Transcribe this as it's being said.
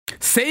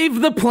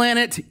Save the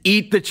planet,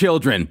 eat the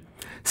children.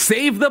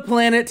 Save the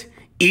planet,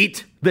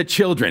 eat the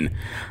children.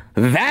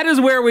 That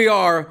is where we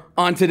are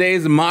on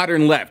today's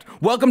Modern Left.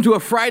 Welcome to a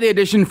Friday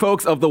edition,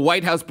 folks, of the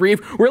White House Brief.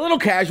 We're a little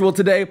casual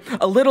today,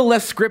 a little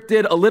less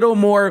scripted, a little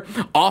more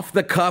off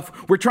the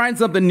cuff. We're trying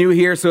something new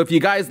here, so if you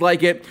guys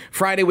like it,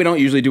 Friday we don't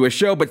usually do a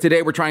show, but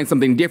today we're trying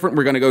something different.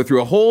 We're going to go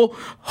through a whole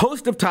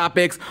host of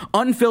topics,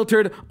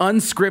 unfiltered,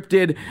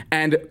 unscripted,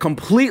 and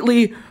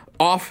completely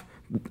off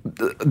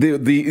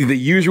the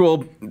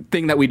usual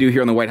thing that we do here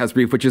on the White House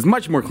Brief, which is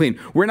much more clean.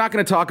 We're not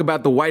going to talk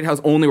about the White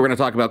House only. We're going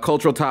to talk about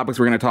cultural topics.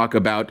 We're going to talk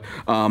about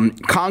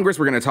Congress.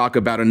 We're going to talk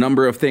about a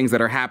number of things that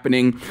are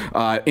happening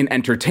in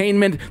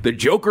entertainment, the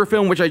Joker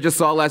film, which I just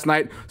saw last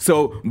night.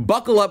 So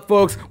buckle up,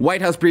 folks.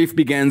 White House Brief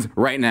begins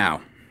right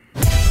now.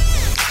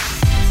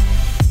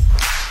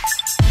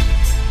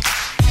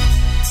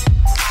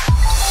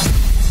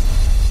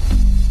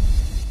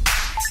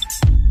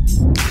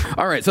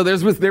 All right, so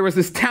there was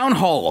this town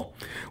hall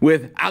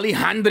with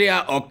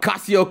Alexandria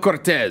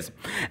Ocasio-Cortez,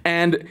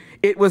 and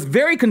it was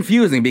very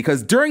confusing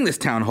because during this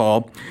town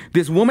hall,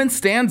 this woman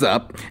stands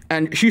up,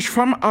 and she's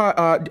from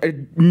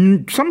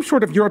some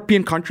sort of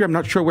European country. I'm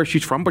not sure where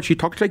she's from, but she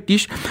talks like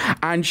this,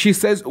 and she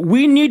says,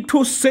 "We need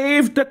to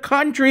save the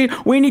country.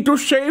 We need to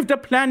save the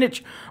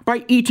planet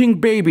by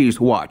eating babies."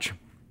 Watch.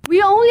 We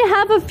only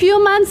have a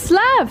few months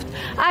left.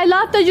 I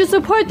love that you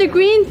support the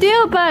Green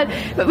Deal, but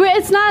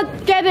it's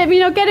not getting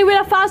rid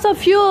of fossil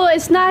fuel.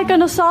 It's not going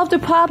to solve the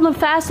problem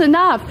fast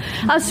enough.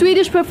 A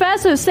Swedish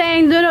professor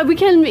saying, we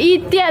can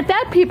eat dead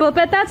people,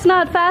 but that's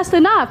not fast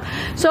enough.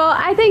 So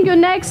I think your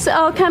next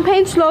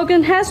campaign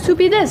slogan has to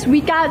be this: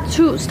 we got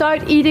to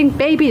start eating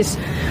babies.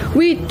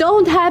 We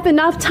don't have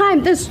enough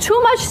time. There's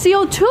too much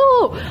CO2.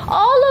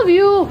 All of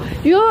you're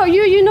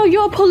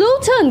a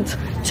pollutant.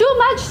 Too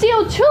much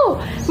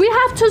CO2. We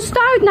have to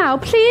start now,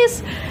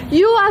 please.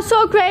 You are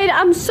so great.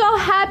 I'm so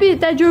happy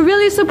that you're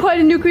really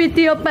supporting the Green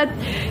Deal, but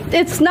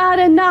it's not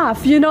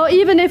enough.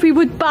 Even if we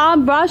would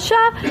bomb Russia,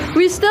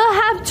 we still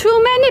have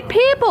too many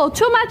people,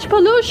 too much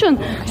pollution.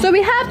 So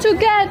we have to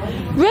get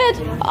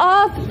rid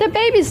of the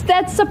babies.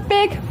 That's a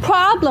big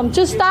problem.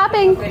 Just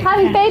stopping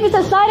having babies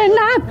is not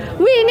enough.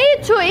 We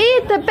need to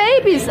eat the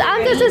babies,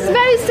 and this is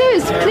very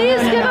serious. Please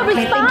give a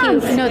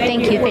response. Thank you. No,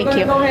 thank you.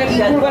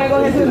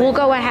 We'll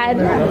go ahead.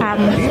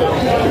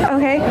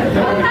 Okay.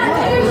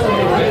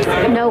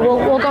 No,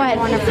 we'll go ahead.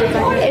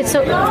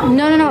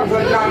 No.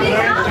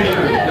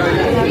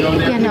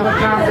 Yeah, no.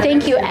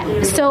 Thank you.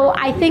 So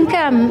I think.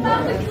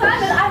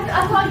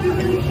 I thought you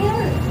really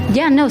cared.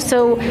 Yeah, no.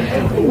 So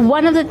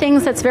one of the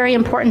things that's very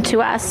important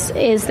to us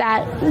is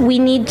that we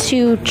need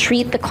to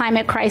treat the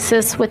climate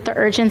crisis with the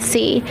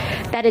urgency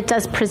that it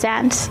does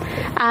present.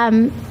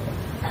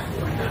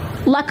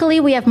 Luckily,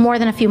 we have more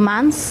than a few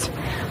months.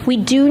 We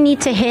do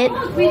need to hit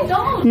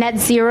net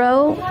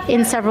zero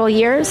in several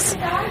years.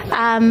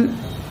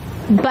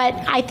 But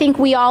I think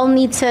we all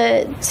need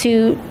to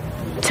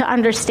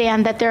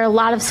understand that there are a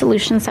lot of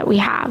solutions that we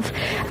have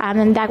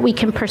and that we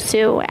can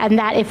pursue, and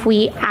that if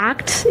we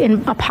act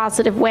in a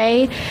positive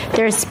way,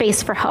 there's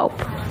space for hope.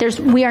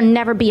 We are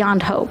never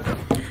beyond hope.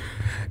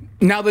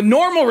 Now, the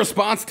normal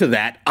response to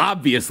that,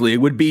 obviously,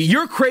 would be,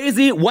 "You're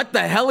crazy. What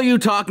the hell are you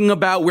talking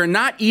about? We're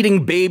not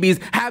eating babies.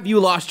 Have you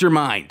lost your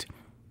mind?"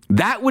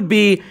 That would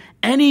be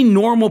any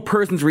normal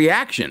person's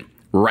reaction,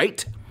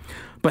 right?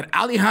 But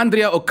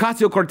Alexandria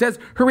Ocasio-Cortez,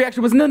 her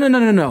reaction was,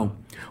 no.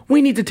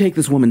 We need to take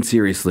this woman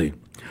seriously.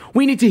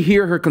 We need to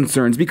hear her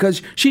concerns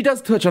because she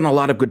does touch on a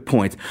lot of good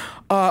points.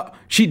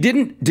 She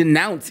didn't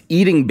denounce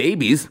eating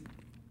babies.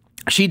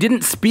 She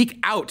didn't speak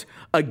out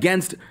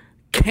against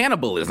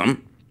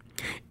cannibalism.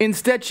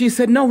 Instead, she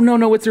said,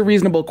 no, it's a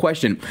reasonable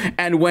question.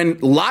 And when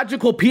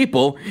logical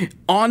people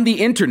on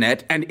the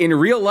internet and in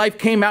real life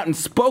came out and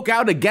spoke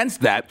out against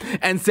that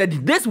and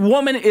said, this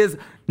woman is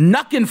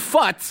knuckin'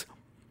 futs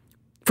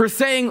for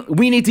saying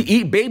we need to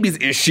eat babies.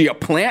 Is she a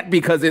plant?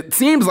 Because it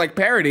seems like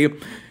parody.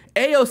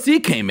 AOC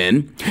came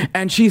in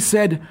and she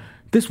said,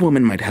 this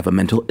woman might have a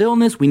mental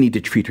illness. We need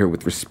to treat her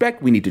with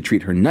respect. We need to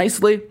treat her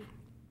nicely.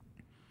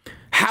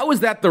 How is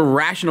that the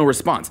rational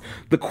response?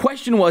 The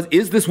question was,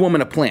 is this woman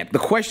a plant? The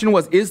question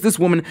was,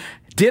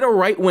 did a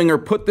right-winger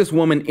put this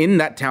woman in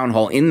that town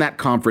hall, in that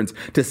conference,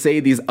 to say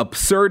these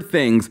absurd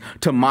things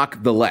to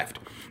mock the left?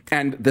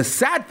 And the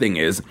sad thing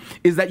is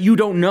that you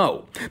don't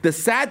know. The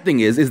sad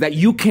thing is that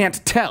you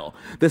can't tell.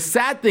 The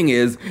sad thing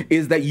is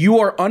that you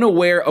are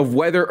unaware of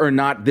whether or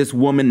not this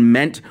woman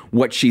meant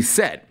what she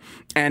said.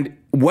 And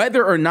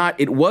whether or not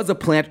it was a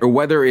plant or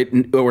whether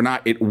or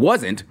not it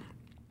wasn't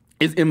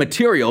is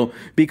immaterial,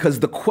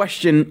 because the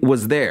question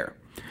was there.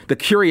 The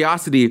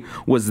curiosity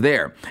was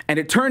there. And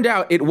it turned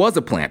out it was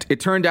a plant. It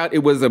turned out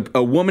it was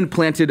a woman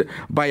planted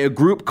by a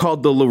group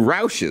called the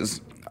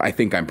LaRouches. I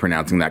think I'm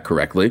pronouncing that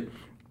correctly.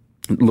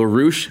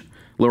 LaRouche,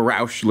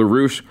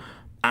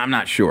 I'm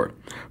not sure.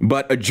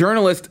 But a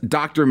journalist,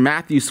 Dr.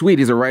 Matthew Sweet,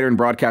 he's a writer and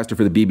broadcaster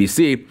for the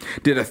BBC,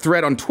 did a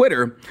thread on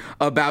Twitter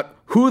about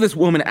who this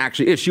woman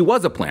actually is. She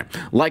was a plant.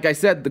 Like I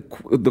said,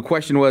 the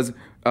question was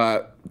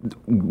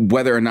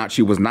whether or not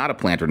she was not a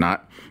plant or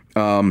not.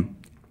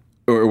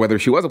 or whether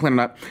she was a plan or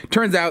not.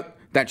 Turns out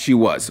that she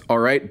was, all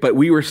right? But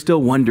we were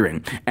still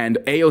wondering, and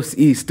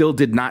AOC still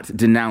did not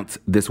denounce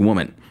this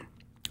woman.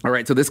 All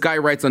right, so this guy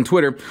writes on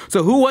Twitter,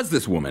 so who was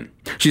this woman?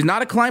 She's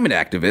not a climate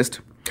activist,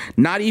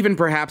 not even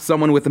perhaps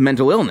someone with a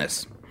mental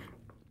illness.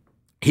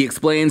 He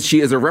explains she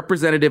is a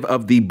representative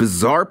of the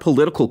bizarre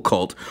political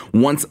cult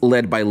once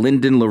led by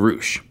Lyndon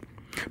LaRouche.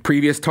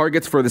 Previous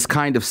targets for this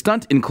kind of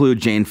stunt include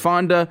Jane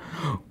Fonda,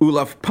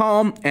 Olof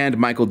Palme, and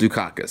Michael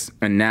Dukakis,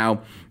 and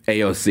now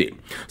AOC.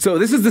 So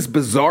this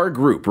bizarre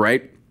group,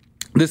 right?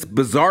 This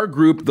bizarre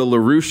group, the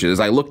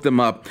LaRouches. I looked them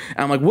up, and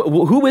I'm like,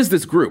 who is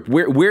this group?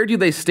 Where do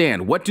they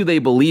stand? What do they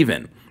believe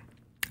in?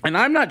 And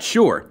I'm not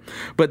sure,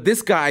 but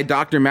this guy,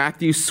 Dr.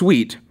 Matthew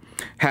Sweet,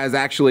 has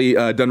actually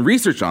done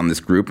research on this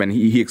group, and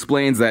he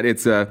explains that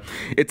it's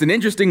an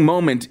interesting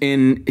moment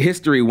in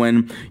history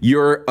when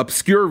your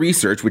obscure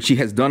research, which he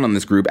has done on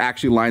this group,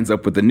 actually lines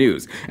up with the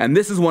news. And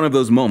this is one of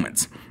those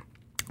moments.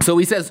 So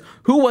he says,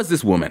 who was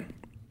this woman?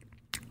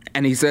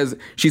 And he says,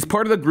 she's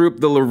part of the group,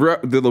 the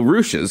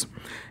LaRouches,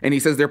 and he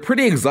says they're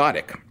pretty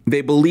exotic.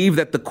 They believe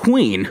that the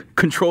Queen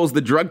controls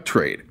the drug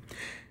trade.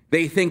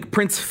 They think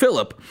Prince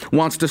Philip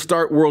wants to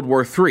start World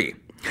War III.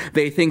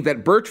 They think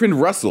that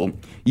Bertrand Russell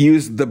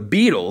used the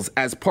Beatles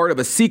as part of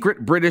a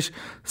secret British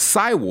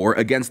psy war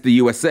against the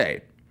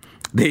USA.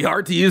 They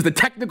are, to use the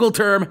technical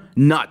term,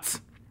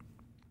 nuts.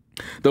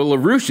 The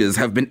LaRouches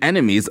have been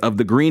enemies of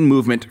the Green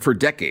Movement for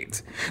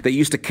decades. They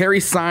used to carry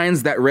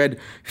signs that read,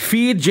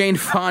 "Feed Jane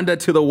Fonda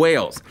to the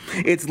whales."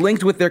 It's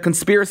linked with their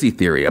conspiracy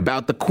theory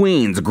about the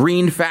Queen's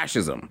green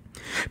fascism.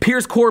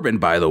 Piers Corbyn,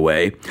 by the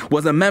way,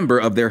 was a member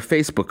of their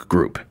Facebook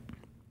group.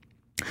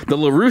 The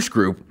LaRouche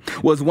group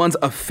was once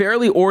a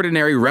fairly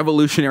ordinary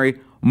revolutionary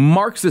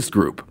Marxist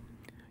group.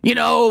 You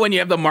know, when you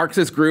have the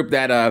Marxist group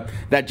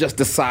that just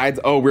decides,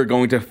 oh, we're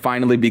going to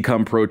finally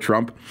become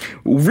pro-Trump.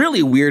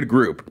 Really weird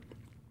group.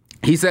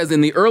 He says in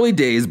the early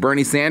days,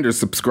 Bernie Sanders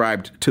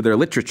subscribed to their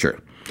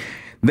literature.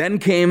 Then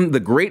came the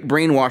great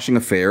brainwashing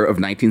affair of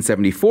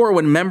 1974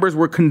 when members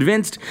were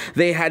convinced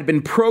they had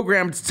been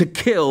programmed to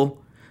kill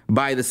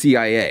by the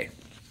CIA.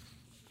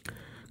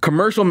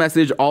 Commercial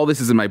message, all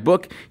this is in my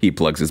book. He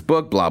plugs his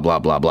book, blah, blah,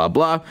 blah, blah,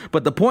 blah.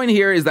 But the point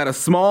here is that a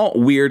small,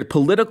 weird,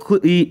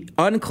 politically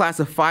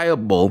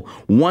unclassifiable,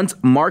 once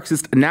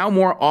Marxist, now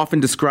more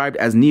often described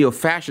as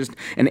neo-fascist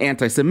and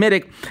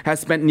anti-Semitic, has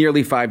spent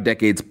nearly 5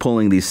 decades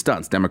pulling these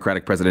stunts.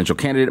 Democratic presidential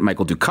candidate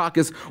Michael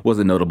Dukakis was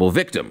a notable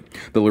victim.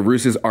 The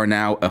LaRouches are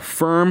now a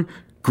firm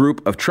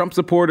group of Trump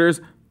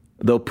supporters,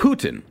 though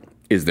Putin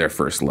is their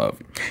first love.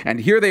 And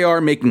here they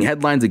are making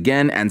headlines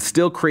again and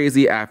still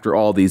crazy after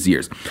all these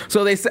years.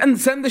 So they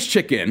send this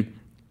chick in.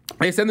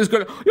 They send this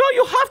girl,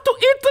 you have to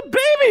eat the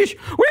babies.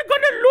 We're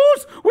gonna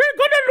lose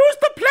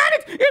the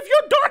planet if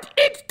you don't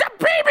eat the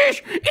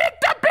babies. Eat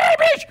the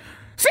babies.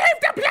 Save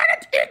the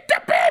planet. Eat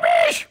the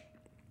babies.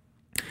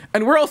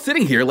 And we're all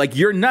sitting here like,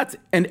 you're nuts.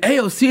 And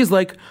AOC is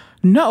like,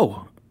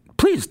 no,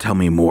 please tell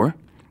me more.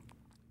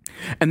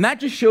 And that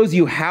just shows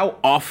you how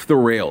off the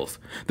rails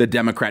the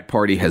Democrat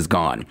Party has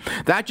gone.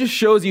 That just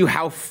shows you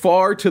how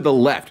far to the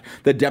left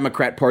the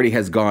Democrat Party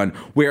has gone,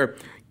 where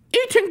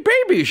eating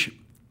babies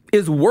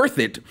is worth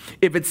it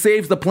if it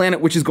saves the planet,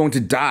 which is going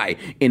to die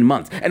in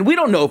months. And we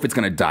don't know if it's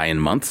going to die in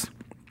months.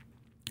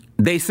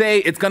 They say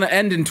it's going to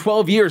end in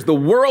 12 years. The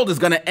world is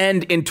going to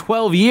end in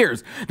 12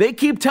 years. They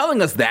keep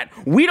telling us that.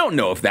 We don't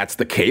know if that's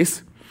the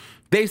case.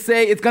 They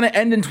say it's going to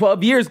end in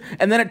 12 years,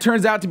 and then it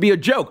turns out to be a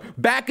joke.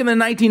 Back in the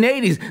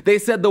 1980s, they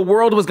said the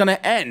world was going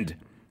to end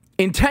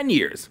in 10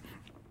 years.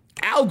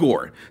 Al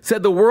Gore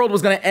said the world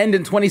was going to end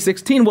in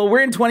 2016. Well,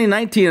 we're in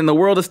 2019, and the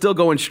world is still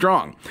going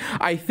strong.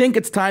 I think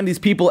it's time these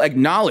people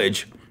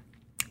acknowledge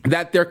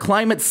that their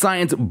climate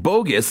science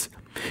bogus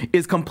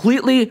is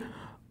completely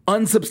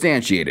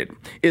unsubstantiated,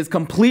 is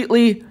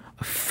completely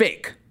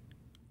fake.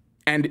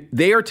 And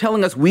they are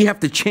telling us we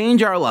have to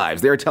change our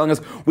lives. They are telling us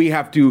we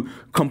have to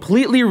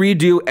completely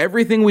redo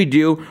everything we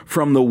do,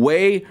 from the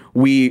way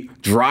we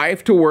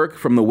drive to work,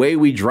 from the way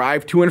we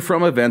drive to and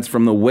from events,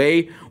 from the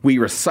way we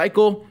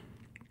recycle,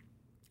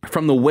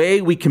 from the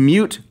way we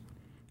commute,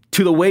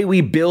 to the way we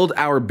build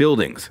our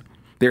buildings.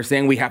 They're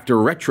saying we have to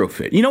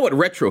retrofit. You know what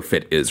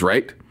retrofit is,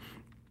 right?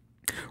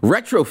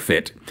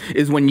 Retrofit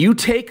is when you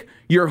take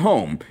your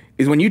home,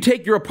 is when you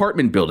take your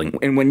apartment building,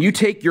 and when you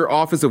take your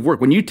office of work,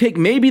 when you take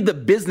maybe the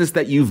business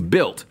that you've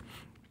built,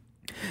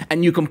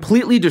 and you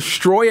completely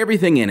destroy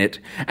everything in it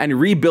and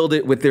rebuild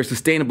it with their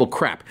sustainable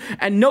crap.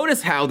 And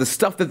notice how the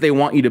stuff that they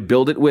want you to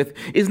build it with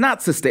is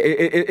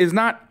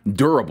not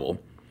durable.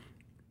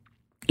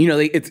 You know,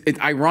 it's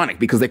ironic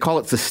because they call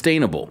it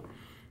sustainable.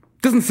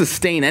 It doesn't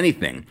sustain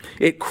anything.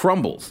 It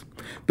crumbles.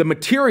 The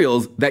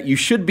materials that you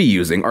should be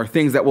using are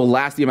things that will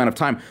last the amount of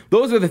time.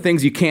 Those are the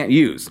things you can't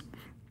use.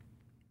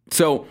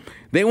 So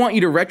they want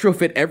you to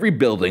retrofit every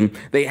building.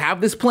 They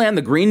have this plan.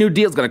 The Green New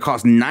Deal is going to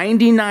cost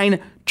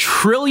 $99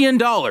 trillion.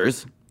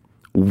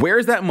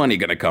 Where's that money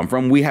going to come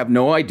from? We have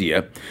no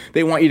idea.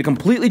 They want you to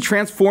completely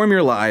transform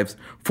your lives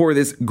for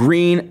this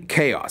green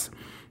chaos.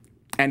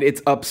 And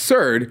it's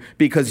absurd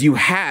because you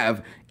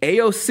have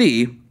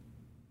AOC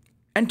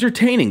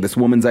entertaining this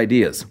woman's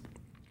ideas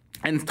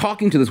and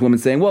talking to this woman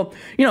saying, well,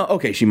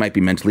 okay, she might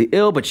be mentally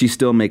ill, but she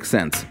still makes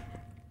sense.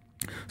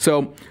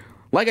 So,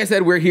 like I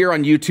said, we're here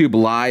on YouTube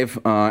Live,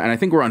 and I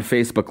think we're on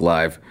Facebook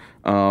Live.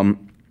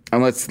 And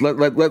let's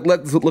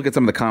look at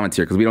some of the comments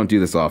here because we don't do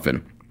this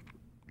often.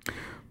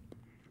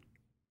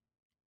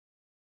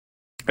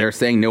 They're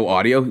saying no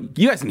audio.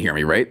 You guys can hear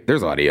me, right?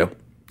 There's audio.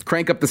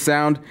 Crank up the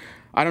sound.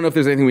 I don't know if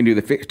there's anything we can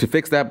do to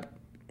fix that,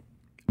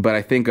 but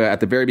I think at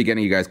the very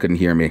beginning you guys couldn't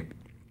hear me.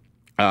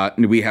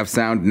 We have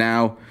sound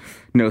now.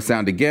 No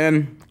sound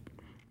again.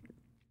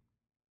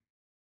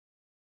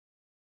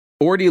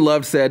 Ordy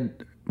Love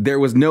said there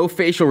was no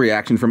facial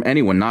reaction from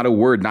anyone, not a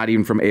word, not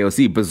even from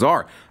AOC.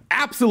 Bizarre.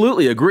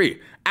 Absolutely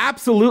agree.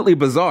 Absolutely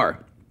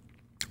bizarre.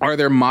 Are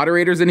there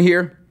moderators in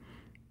here?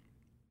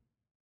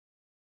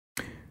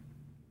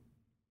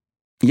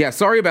 Yeah,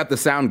 sorry about the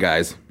sound,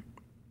 guys.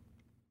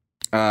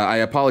 I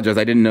apologize.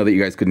 I didn't know that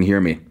you guys couldn't hear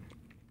me.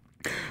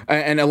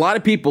 And a lot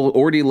of people,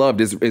 Ordy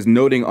Loved is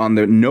noting on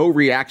the no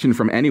reaction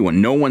from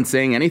anyone, no one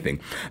saying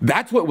anything.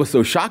 That's what was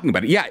so shocking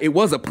about it. Yeah, it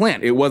was a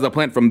plant. It was a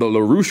plant from the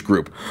LaRouche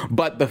group.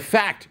 But the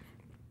fact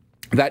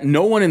that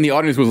no one in the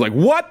audience was like,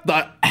 what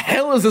the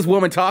hell is this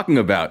woman talking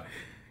about,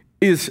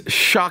 is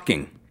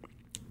shocking,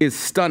 is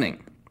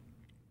stunning.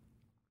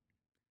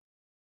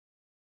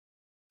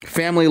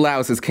 Family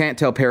Lao says, can't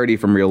tell parody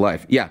from real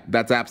life. Yeah,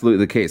 that's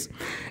absolutely the case.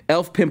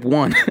 Elf Pimp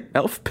 1.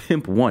 Elf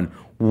Pimp 1.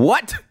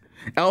 What?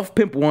 Elf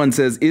Pimp 1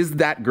 says, is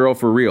that girl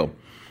for real?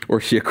 Or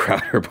is she a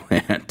Crowder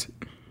plant?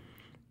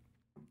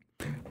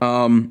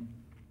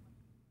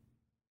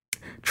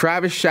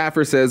 Travis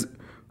Schaffer says,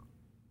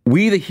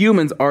 we the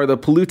humans are the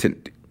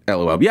pollutant.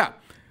 LOL. Yeah.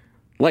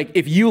 Like,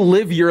 if you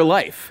live your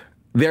life,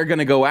 they're going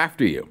to go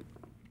after you.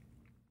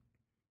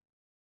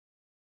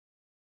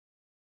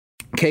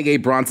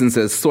 KG Bronson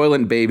says,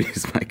 Soylent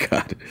Babies. My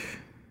God.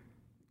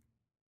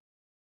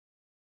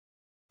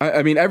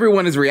 I mean,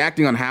 everyone is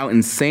reacting on how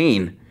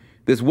insane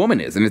this woman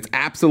is, and it's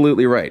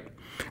absolutely right.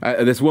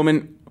 This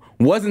woman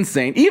was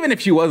insane, even if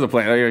she was a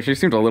plant. She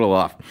seemed a little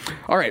off.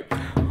 All right.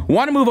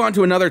 Want to move on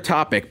to another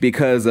topic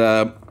because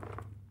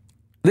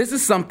this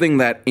is something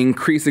that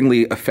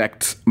increasingly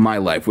affects my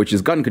life, which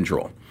is gun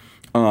control.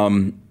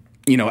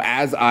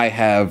 As I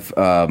have,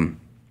 I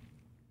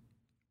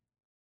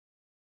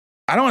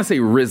don't want to say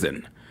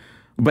risen,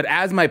 but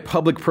as my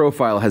public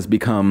profile has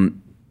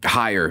become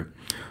higher,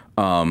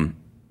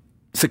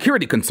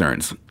 security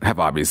concerns have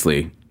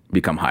obviously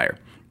become higher.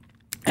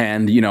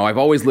 And, I've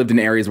always lived in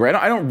areas where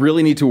I don't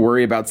really need to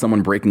worry about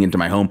someone breaking into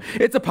my home.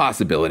 It's a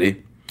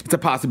possibility. It's a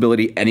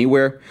possibility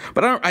anywhere.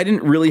 But I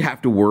didn't really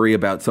have to worry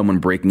about someone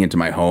breaking into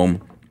my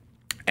home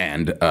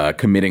and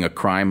committing a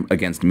crime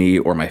against me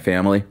or my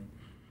family.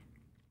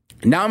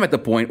 Now I'm at the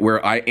point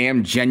where I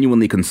am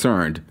genuinely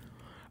concerned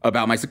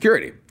about my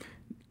security.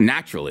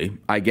 Naturally,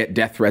 I get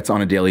death threats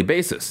on a daily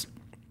basis.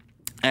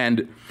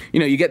 And,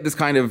 you get this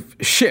kind of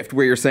shift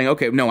where you're saying,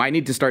 okay, no, I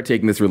need to start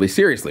taking this really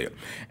seriously.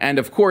 And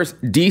of course,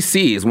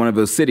 DC is one of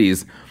those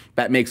cities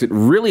that makes it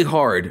really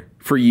hard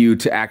for you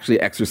to actually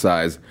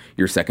exercise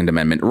your Second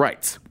Amendment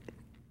rights.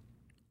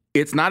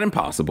 It's not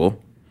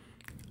impossible,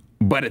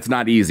 but it's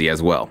not easy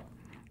as well.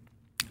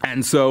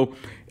 And so,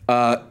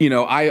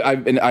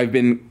 I've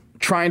been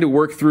trying to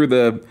work through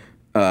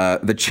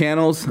the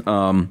channels.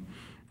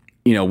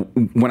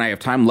 When I have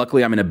time.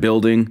 Luckily, I'm in a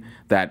building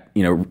that,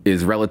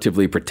 is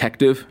relatively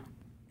protective,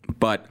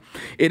 but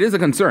it is a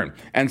concern.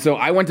 And so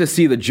I went to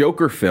see the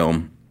Joker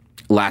film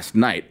last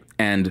night.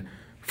 And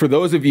for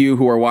those of you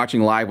who are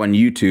watching live on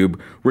YouTube,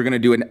 we're going to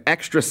do an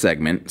extra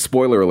segment.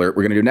 Spoiler alert,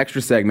 we're going to do an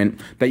extra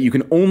segment that you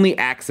can only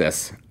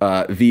access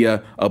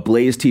via a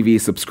Blaze TV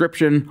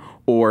subscription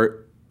or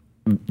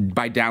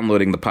by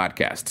downloading the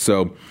podcast.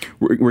 So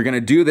we're going to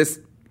do this.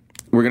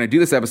 We're going to do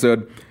this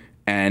episode.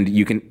 And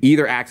you can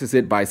either access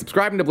it by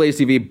subscribing to Blaze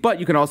TV, but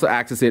you can also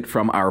access it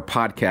from our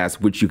podcast,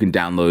 which you can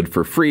download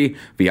for free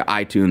via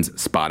iTunes,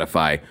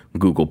 Spotify,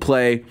 Google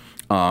Play,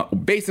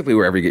 basically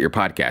wherever you get your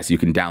podcasts. You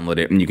can download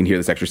it and you can hear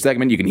this extra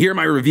segment. You can hear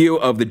my review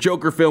of the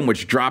Joker film,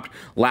 which dropped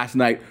last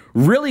night.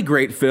 Really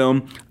great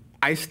film.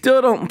 I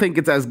still don't think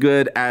it's as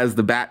good as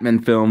the Batman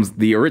films,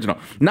 the original.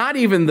 Not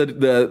even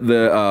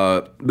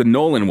the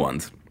Nolan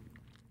ones,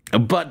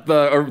 but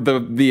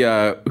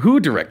who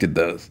directed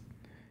those?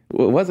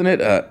 Wasn't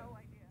it?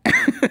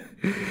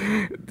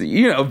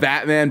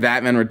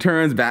 Batman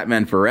Returns,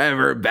 Batman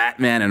Forever,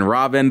 Batman and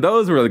Robin.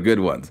 Those were the good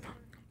ones.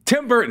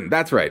 Tim Burton,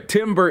 that's right,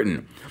 Tim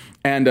Burton.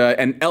 And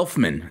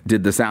Elfman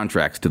did the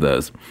soundtracks to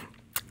those.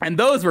 And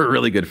those were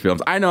really good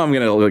films. I know I'm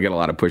going to get a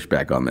lot of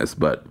pushback on this,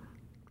 but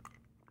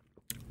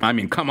I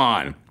mean, come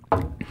on.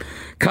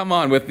 Come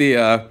on with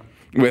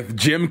with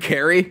Jim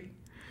Carrey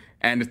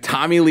and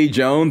Tommy Lee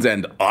Jones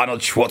and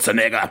Arnold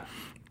Schwarzenegger.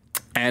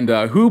 And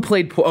who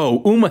played,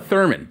 Uma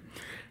Thurman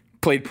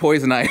played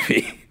Poison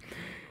Ivy.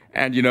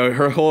 And,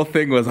 her whole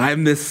thing was,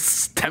 I'm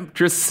this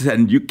temptress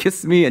and you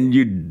kiss me and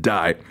you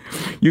die.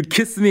 You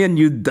kiss me and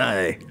you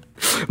die.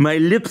 My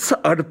lips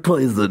are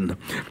poison.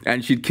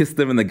 And she'd kiss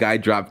them and the guy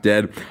dropped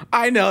dead.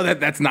 I know that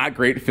that's not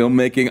great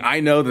filmmaking. I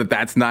know that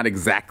that's not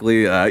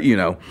exactly,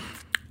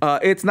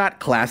 It's not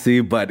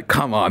classy, but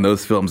come on,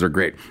 those films are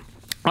great.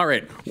 All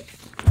right.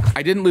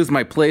 I didn't lose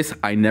my place.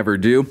 I never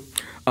do.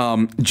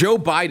 Joe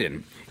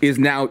Biden is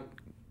now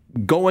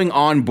going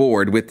on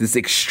board with this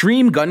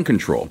extreme gun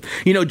control.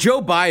 You know,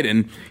 Joe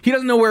Biden, he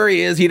doesn't know where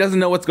he is. He doesn't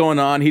know what's going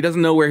on. He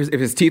doesn't know if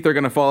his teeth are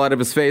going to fall out of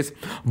his face.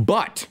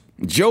 But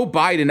Joe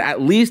Biden at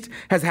least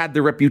has had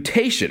the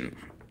reputation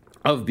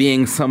of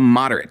being some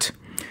moderate.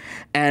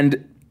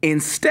 And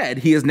instead,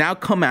 he has now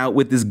come out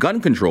with this gun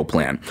control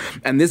plan.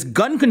 And this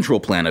gun control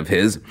plan of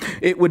his,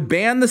 it would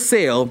ban the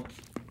sale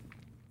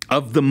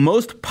of the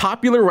most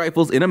popular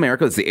rifles in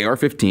America, it's the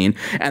AR-15,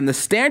 and the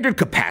standard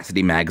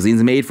capacity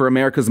magazines made for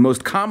America's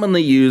most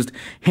commonly used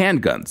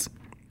handguns.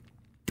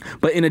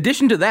 But in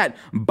addition to that,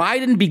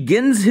 Biden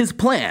begins his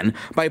plan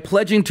by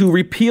pledging to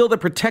repeal the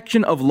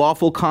Protection of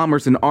Lawful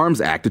Commerce in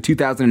Arms Act, a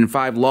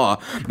 2005 law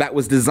that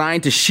was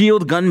designed to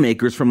shield gun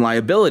makers from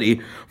liability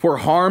for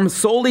harm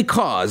solely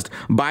caused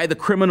by the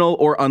criminal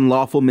or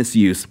unlawful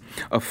misuse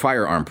of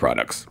firearm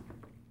products.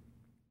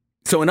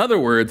 So in other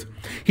words,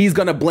 he's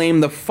going to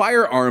blame the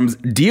firearms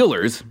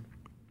dealers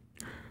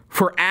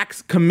for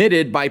acts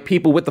committed by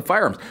people with the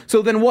firearms.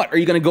 So then what? Are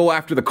you going to go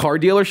after the car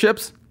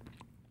dealerships?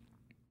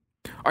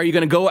 Are you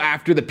going to go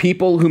after the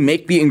people who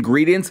make the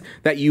ingredients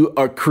that you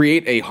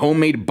create a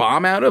homemade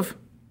bomb out of?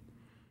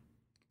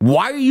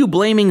 Why are you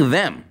blaming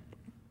them?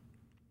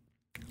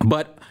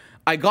 But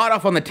I got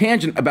off on the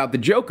tangent about the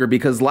Joker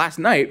because last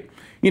night,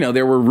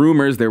 there were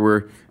rumors, there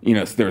was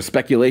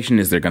speculation,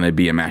 is there going to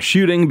be a mass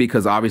shooting?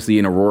 Because obviously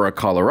in Aurora,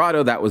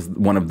 Colorado, that was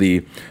one of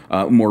the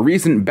more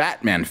recent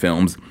Batman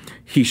films.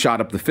 He shot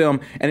up the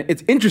film. And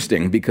it's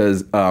interesting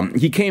because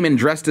he came in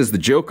dressed as the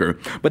Joker,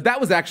 but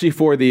that was actually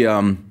for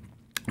the,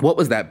 what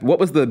was that? What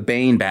was the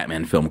Bane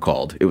Batman film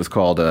called? It was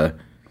called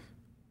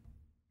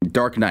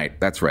Dark Knight.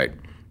 That's right.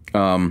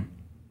 Dark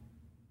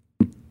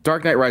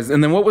Knight Rises.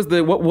 And then what was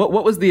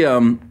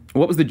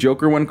the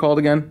Joker one called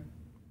again?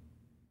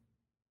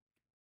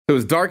 It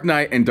was Dark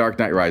Knight and Dark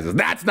Knight Rises.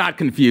 That's not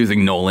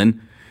confusing,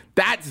 Nolan.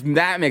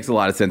 That makes a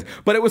lot of sense.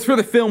 But it was for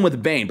the film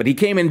with Bane. But he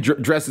came in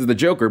dressed as the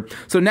Joker.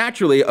 So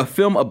naturally, a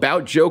film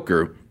about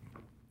Joker,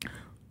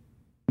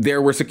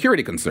 there were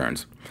security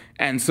concerns.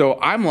 And so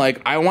I'm like,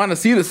 I want to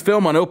see this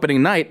film on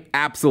opening night.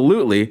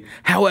 Absolutely.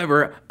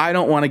 However, I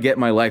don't want to get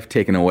my life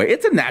taken away.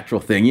 It's a natural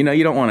thing. You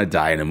don't want to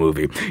die in a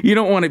movie. You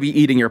don't want to be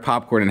eating your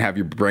popcorn and have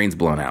your brains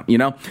blown out.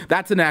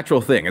 That's a natural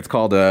thing. It's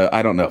called,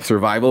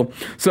 survival.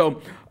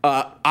 So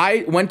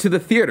I went to the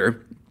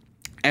theater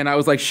and I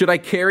was like, should I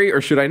carry or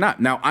should I not?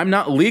 Now, I'm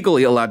not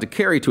legally allowed to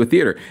carry to a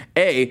theater.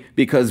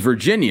 Because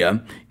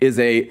Virginia is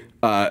a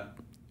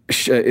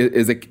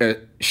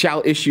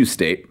shall issue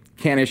state,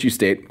 can issue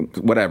state,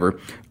 whatever.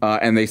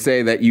 And they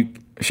say that you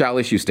shall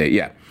issue state.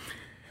 Yeah.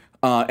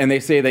 And they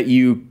say that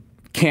you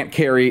can't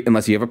carry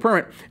unless you have a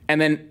permit.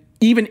 And then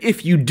even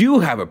if you do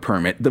have a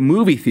permit, the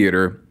movie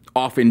theater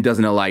often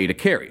doesn't allow you to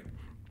carry,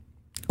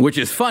 which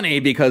is funny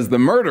because the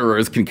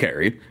murderers can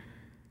carry.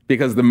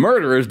 Because the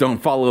murderers don't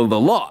follow the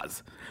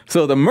laws.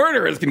 So the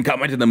murderers can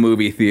come into the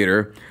movie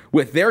theater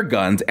with their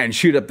guns and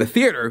shoot up the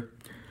theater,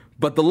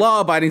 but the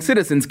law-abiding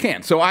citizens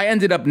can't. So I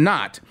ended up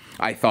not.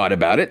 I thought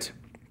about it.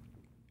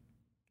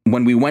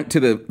 When we went to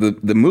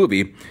the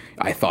movie,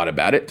 I thought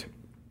about it.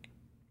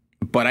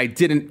 But I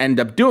didn't end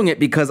up doing it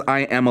because I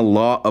am a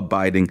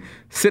law-abiding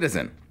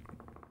citizen.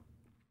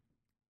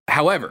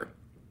 However,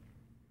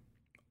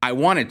 I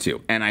wanted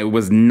to, and I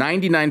was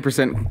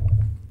 99%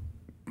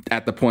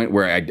 at the point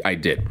where I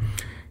did.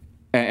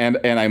 And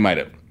I might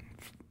have,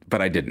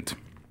 but I didn't.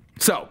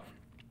 So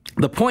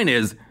the point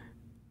is,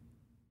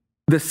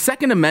 the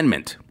Second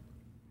Amendment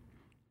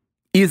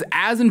is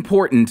as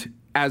important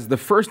as the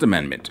First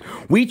Amendment.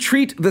 We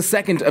treat the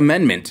Second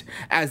Amendment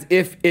as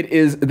if it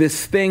is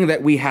this thing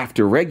that we have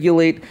to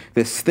regulate,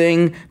 this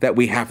thing that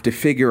we have to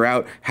figure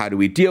out how do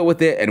we deal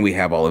with it. And we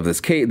have all of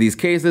these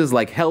cases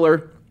like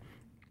Heller,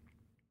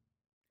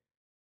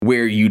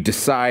 where you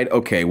decide,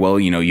 okay, well,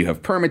 you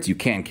have permits, you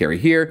can carry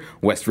here.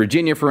 West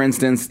Virginia, for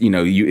instance,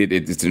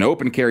 it's an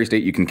open carry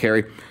state, you can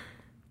carry.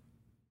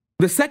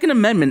 The Second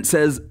Amendment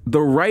says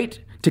the right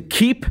to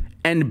keep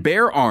and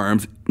bear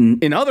arms,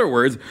 in other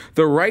words,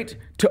 the right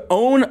to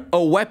own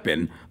a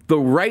weapon, the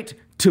right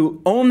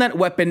to own that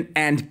weapon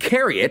and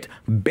carry it,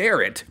 bear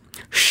it,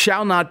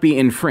 shall not be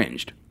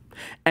infringed.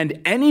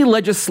 And any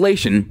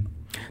legislation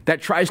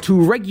that tries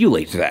to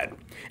regulate that,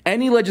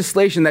 any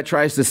legislation that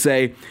tries to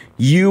say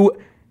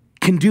you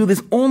can do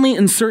this only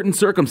in certain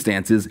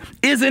circumstances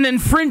is an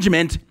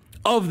infringement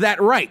of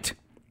that right.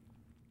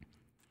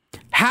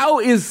 How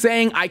is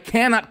saying I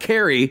cannot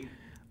carry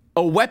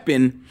a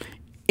weapon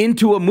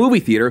into a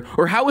movie theater,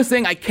 or how is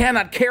saying I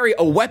cannot carry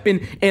a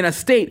weapon in a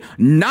state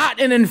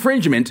not an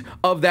infringement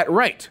of that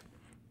right?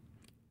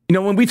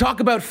 When we talk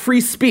about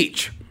free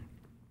speech,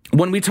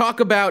 when we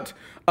talk about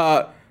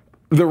the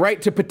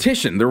right to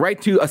petition, the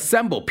right to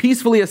assemble,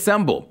 peacefully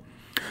assemble,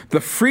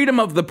 the freedom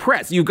of the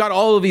press. You've got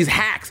all of these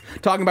hacks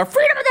talking about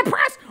freedom of the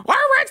press. Our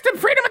rights to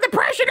freedom of the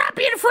press should not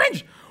be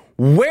infringed.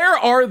 Where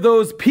are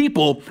those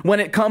people when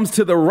it comes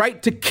to the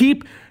right to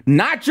keep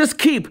not just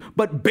keep,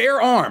 but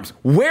bear arms.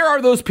 Where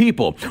are those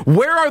people?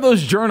 Where are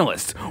those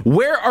journalists?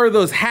 Where are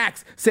those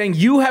hacks saying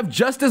you have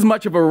just as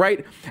much of a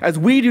right as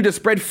we do to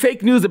spread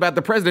fake news about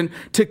the president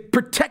to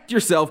protect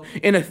yourself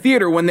in a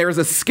theater when there is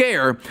a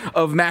scare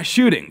of mass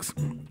shootings?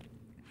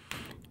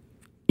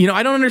 You know,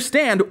 I don't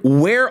understand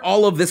where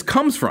all of this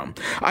comes from.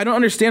 I don't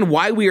understand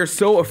why we are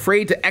so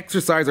afraid to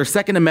exercise our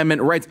Second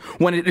Amendment rights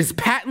when it is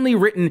patently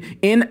written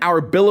in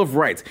our Bill of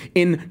Rights,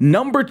 in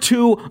number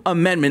 2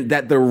 amendment,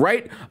 that the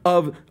right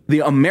of the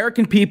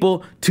American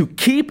people to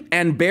keep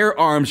and bear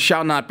arms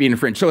shall not be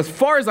infringed. So as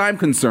far as I'm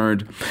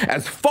concerned,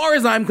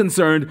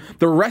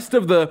 the rest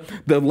of the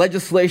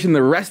legislation,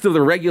 the rest of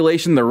the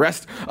regulation, the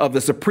rest of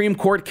the Supreme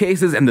Court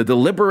cases and the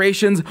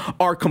deliberations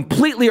are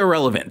completely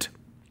irrelevant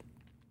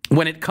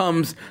when it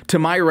comes to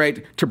my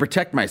right to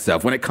protect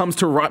myself, when it comes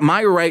to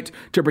my right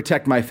to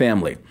protect my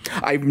family.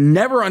 I've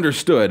never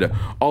understood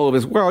all of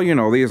this. Well, you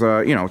know, these,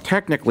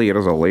 technically it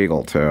is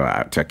illegal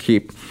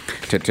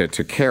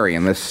to carry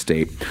in this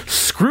state.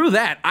 Screw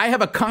that. I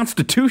have a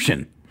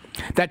constitution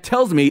that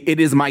tells me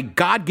it is my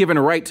God-given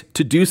right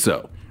to do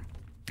so.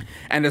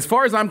 And as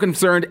far as I'm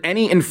concerned,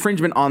 any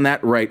infringement on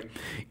that right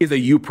is a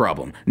you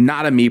problem,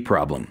 not a me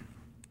problem.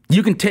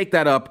 You can take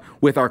that up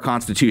with our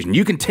Constitution.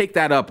 You can take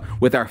that up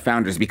with our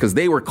founders because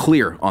they were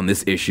clear on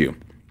this issue.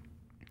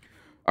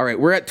 All right,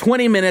 we're at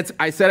 20 minutes.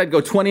 I said I'd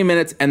go 20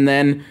 minutes and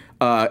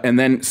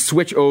then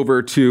switch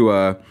over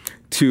to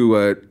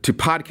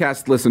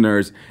podcast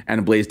listeners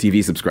and Blaze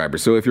TV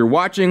subscribers. So if you're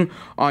watching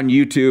on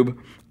YouTube,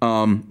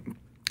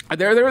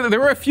 there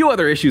were a few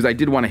other issues I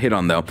did want to hit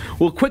on, though.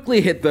 We'll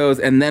quickly hit those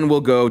and then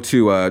we'll go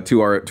to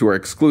our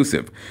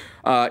exclusive.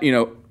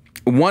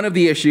 One of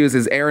the issues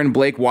is Aaron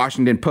Blake,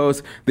 Washington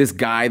Post. This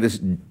guy,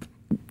 this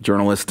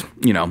journalist,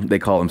 they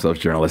call themselves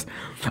journalists.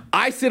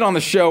 I sit on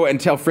the show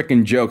and tell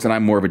frickin' jokes, and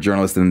I'm more of a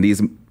journalist than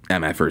these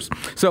MFers.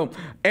 So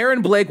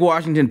Aaron Blake,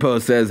 Washington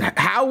Post says,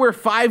 how we're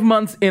 5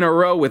 months in a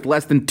row with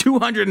less than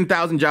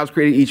 200,000 jobs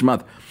created each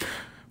month.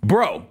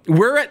 Bro,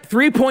 we're at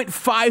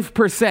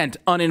 3.5%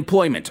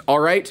 unemployment, all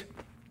right?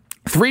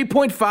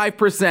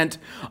 3.5%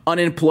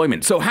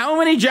 unemployment. So how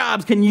many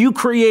jobs can you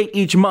create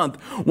each month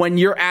when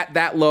you're at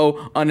that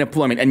low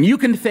unemployment? And you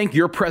can thank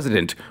your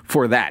president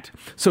for that.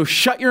 So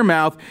shut your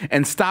mouth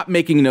and stop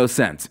making no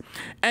sense.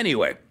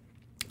 Anyway,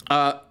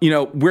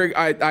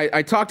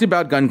 I talked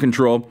about gun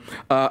control.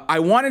 I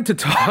wanted to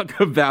talk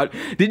about,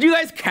 did you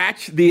guys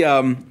catch the,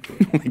 oh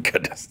my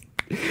goodness,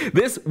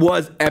 this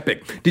was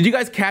epic. Did you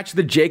guys catch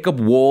the Jacob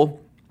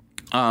Wohl,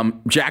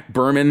 Jack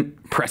Berman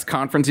press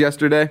conference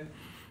yesterday?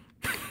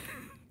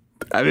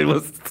 I mean,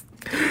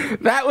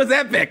 that was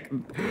epic.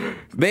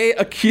 They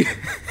accused.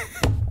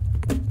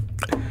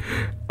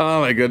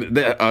 Oh my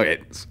goodness. Okay.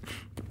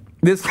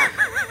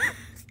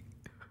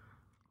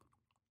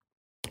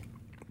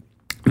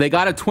 They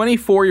got a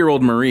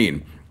 24-year-old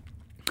Marine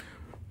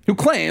who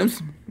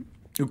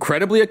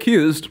credibly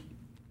accused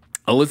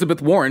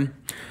Elizabeth Warren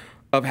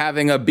of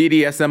having a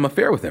BDSM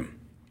affair with him.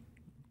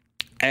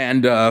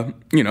 And,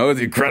 is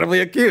incredibly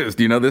accused.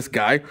 This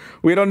guy,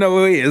 we don't know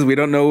who he is. We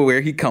don't know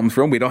where he comes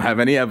from. We don't have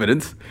any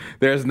evidence.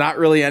 There's not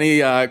really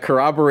any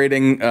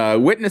corroborating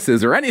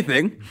witnesses or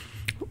anything.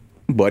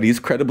 But he's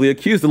credibly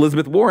accused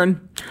Elizabeth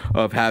Warren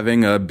of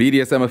having a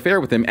BDSM affair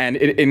with him. And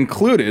it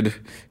included,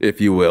 if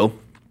you will,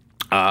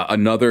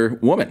 another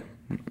woman.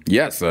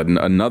 Yes,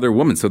 another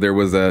woman. So there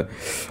was a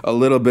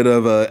little bit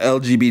of a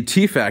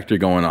LGBT factor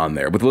going on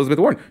there with Elizabeth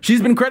Warren.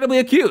 She's been credibly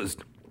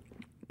accused.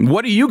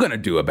 What are you going to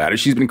do about it?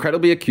 She's been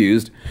credibly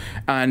accused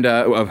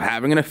of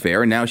having an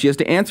affair, and now she has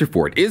to answer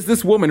for it. Is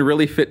this woman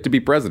really fit to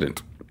be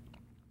president?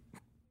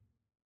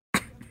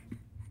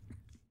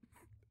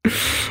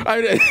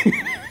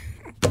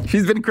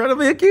 She's been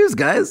credibly accused,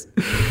 guys.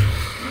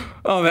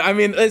 Oh, man, I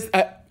mean,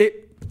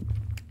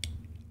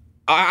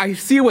 I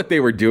see what they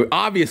were doing.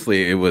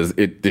 Obviously,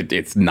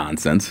 it's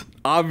nonsense.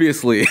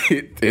 Obviously,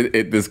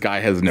 this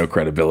guy has no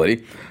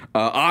credibility.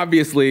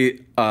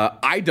 Obviously,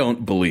 I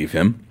don't believe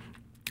him.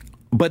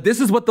 But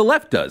this is what the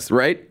left does,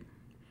 right?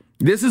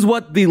 This is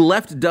what the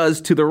left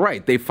does to the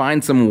right. They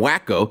find some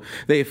wacko.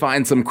 They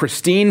find some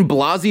Christine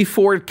Blasey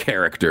Ford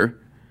character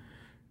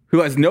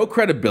who has no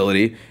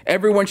credibility.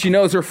 Everyone she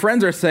knows, her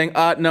friends are saying,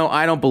 no,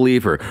 I don't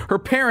believe her. Her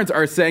parents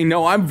are saying,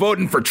 no, I'm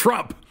voting for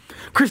Trump.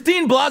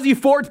 Christine Blasey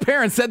Ford's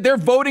parents said they're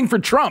voting for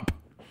Trump.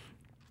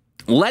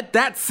 Let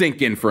that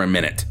sink in for a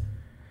minute.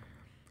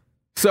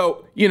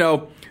 So,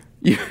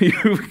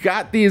 you've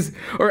got these,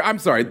 or I'm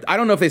sorry, I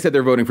don't know if they said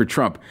they're voting for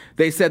Trump.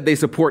 They said they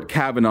support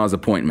Kavanaugh's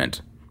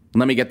appointment.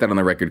 Let me get that on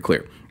the record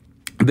clear.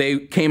 They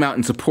came out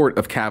in support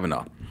of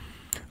Kavanaugh,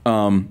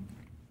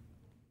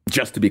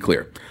 just to be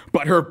clear.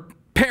 But her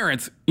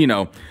parents,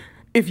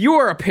 if you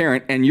are a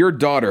parent and your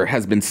daughter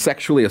has been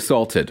sexually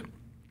assaulted,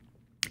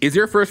 is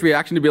your first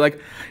reaction to be like,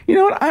 you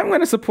know what, I'm going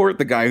to support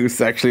the guy who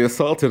sexually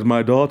assaulted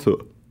my daughter?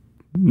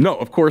 No,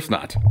 of course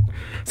not.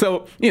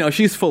 So,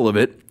 she's full of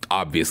it,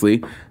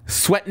 obviously.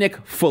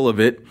 Swetnick, full of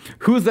it.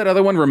 Who's that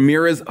other one?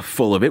 Ramirez,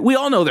 full of it. We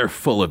all know they're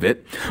full of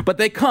it. But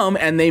they come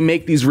and they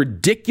make these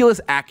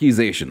ridiculous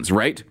accusations,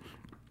 right?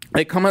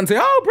 They come and say,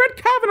 oh, Brett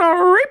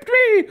Kavanaugh raped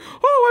me.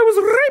 Oh, I was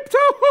raped.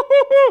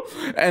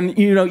 Oh. And,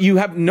 you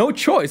have no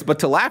choice but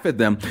to laugh at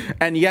them.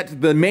 And yet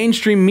the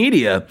mainstream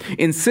media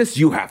insists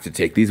you have to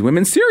take these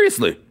women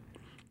seriously.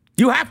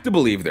 You have to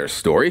believe their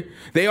story.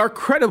 They are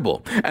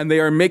credible, and they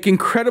are making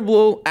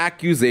credible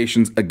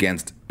accusations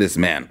against this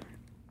man.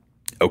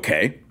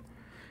 Okay.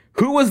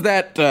 Who was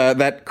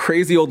that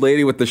crazy old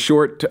lady with the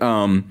short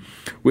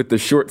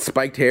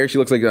spiked hair? She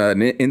looks like an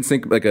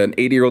NSYNC, like an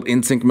 80-year-old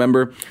NSYNC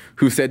member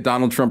who said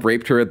Donald Trump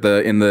raped her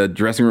in the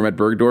dressing room at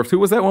Bergdorf's. Who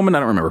was that woman? I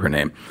don't remember her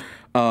name.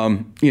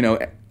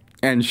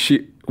 And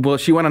she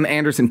went on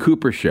Anderson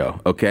Cooper's show.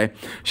 Okay,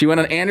 she went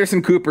on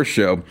Anderson Cooper's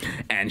show,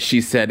 and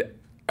she said,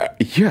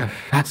 "Yeah,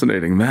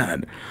 fascinating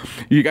man."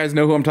 You guys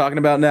know who I'm talking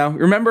about now?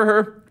 Remember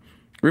her?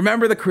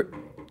 Remember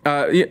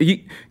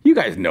you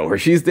guys know her.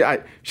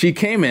 She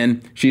came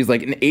in. She's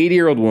like an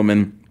 80-year-old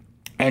woman,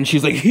 and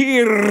she's like,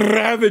 he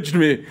ravaged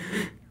me.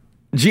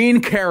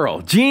 Jean Carroll.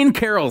 Jean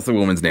Carroll's the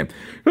woman's name.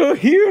 Oh,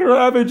 he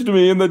ravaged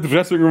me in the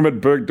dressing room at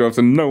Bergdorf's,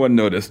 and no one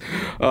noticed.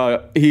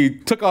 He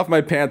took off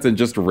my pants and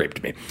just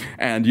raped me.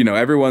 And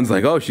everyone's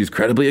like, oh, she's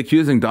credibly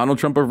accusing Donald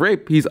Trump of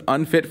rape. He's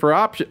unfit for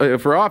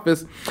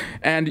office.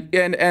 And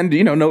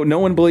no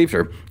one believed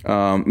her.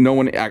 No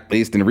one, at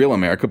least in real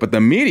America, but the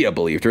media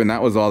believed her, and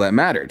that was all that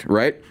mattered,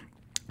 right?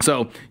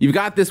 So you've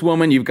got this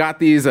woman, you've got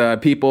these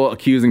people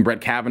accusing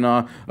Brett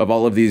Kavanaugh of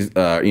all of these,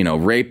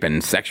 rape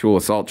and sexual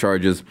assault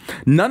charges.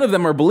 None of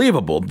them are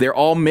believable. They're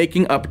all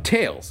making up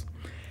tales.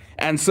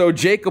 And so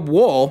Jacob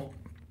Wohl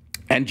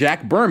and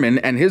Jack Berman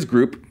and his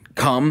group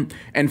come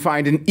and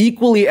find an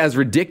equally as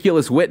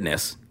ridiculous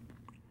witness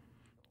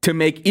to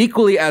make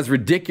equally as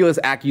ridiculous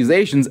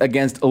accusations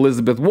against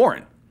Elizabeth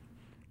Warren.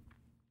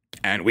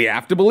 And we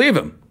have to believe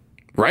him,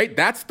 right?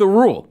 That's the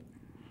rule.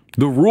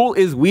 The rule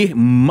is we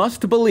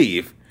must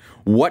believe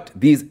what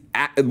these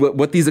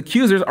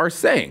accusers are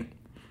saying.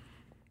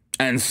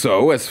 And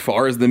so, as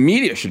far as the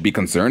media should be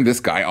concerned, this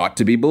guy ought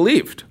to be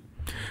believed.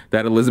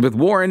 That Elizabeth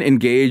Warren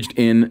engaged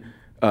in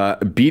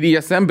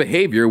BDSM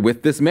behavior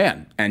with this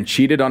man and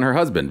cheated on her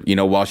husband,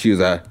 while she was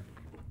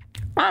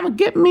I'm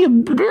getting me a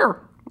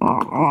beer.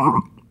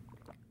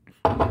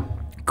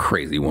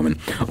 Crazy woman.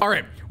 All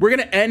right, we're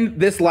going to end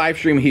this live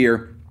stream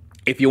here.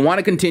 If you want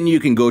to continue, you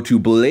can go to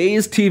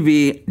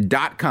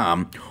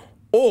blazetv.com,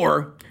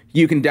 or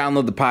you can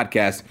download the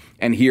podcast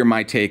and hear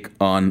my take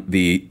on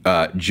the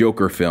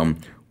Joker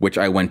film, which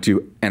I went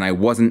to and I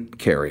wasn't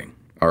carrying.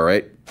 All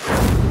right.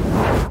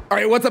 All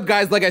right, what's up,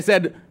 guys? Like I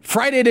said,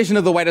 Friday edition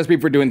of the White House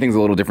Brief. We're doing things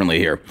a little differently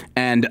here.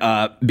 And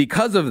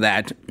because of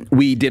that,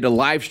 we did a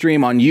live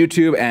stream on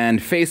YouTube and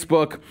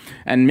Facebook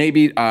and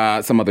maybe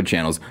some other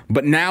channels.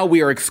 But now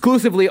we are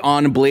exclusively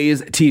on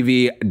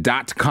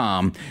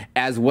blazetv.com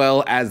as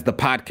well as the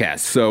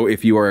podcast. So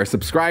if you are a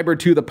subscriber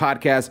to the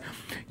podcast,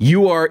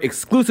 you are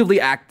exclusively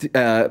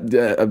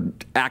accessing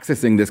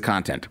this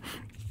content.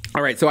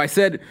 All right, so I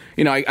said,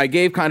 I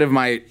gave kind of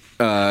my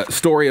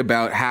story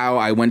about how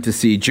I went to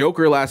see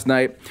Joker last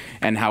night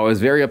and how I was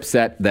very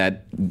upset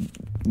that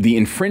the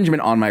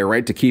infringement on my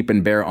right to keep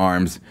and bear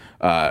arms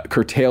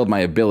curtailed my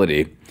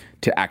ability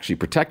to actually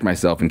protect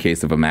myself in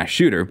case of a mass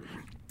shooter.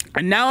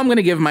 And now I'm going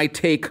to give my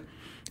take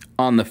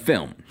on the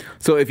film.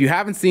 So if you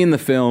haven't seen the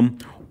film,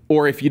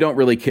 or if you don't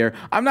really care,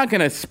 I'm not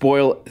going to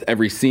spoil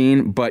every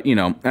scene, but, and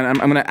I'm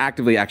going to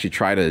actively actually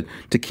try to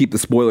keep the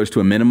spoilers to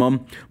a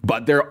minimum,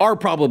 but there are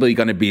probably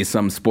going to be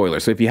some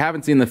spoilers. So if you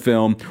haven't seen the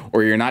film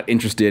or you're not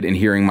interested in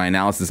hearing my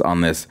analysis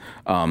on this,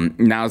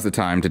 now's the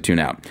time to tune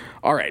out.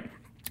 All right.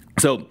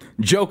 So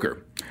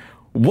Joker,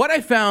 what I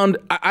found,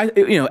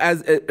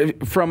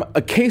 from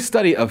a case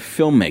study of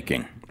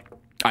filmmaking,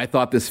 I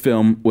thought this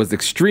film was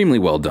extremely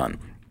well done.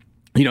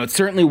 It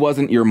certainly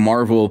wasn't your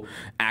Marvel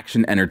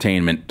action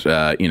entertainment,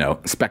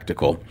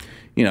 spectacle.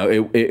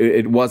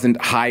 It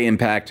wasn't high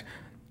impact,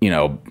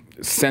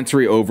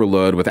 sensory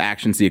overload with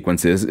action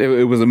sequences.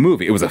 It was a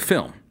movie. It was a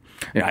film.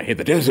 I hate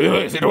the it was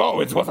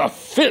a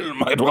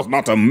film. It was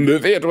not a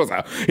movie. It was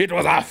a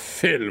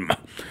film.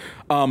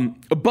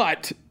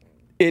 But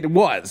it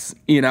was,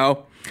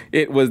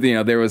 it was,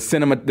 there was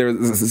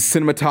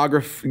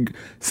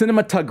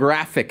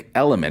cinematographic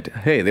element.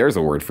 Hey, there's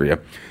a word for you.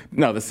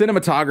 No, the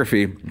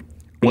cinematography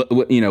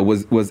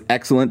was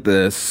excellent.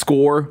 The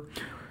score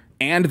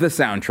and the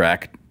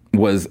soundtrack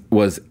was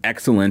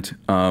excellent.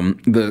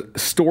 The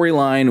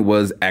storyline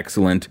was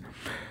excellent.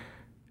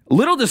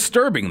 Little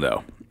disturbing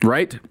though,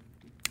 right?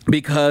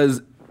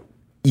 Because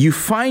you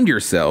find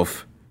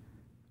yourself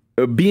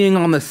being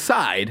on the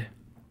side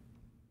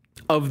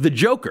of the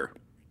Joker.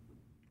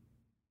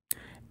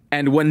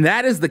 And when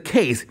that is the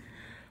case,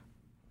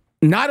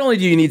 not only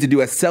do you need to do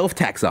a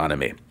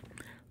self-taxonomy,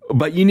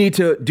 but you need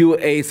to do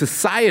a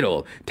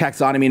societal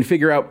taxonomy and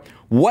figure out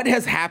what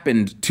has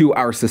happened to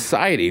our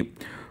society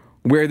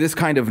where this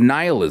kind of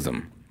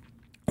nihilism,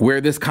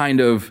 where this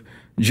kind of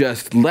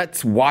just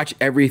let's watch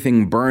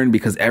everything burn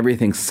because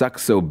everything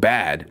sucks so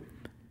bad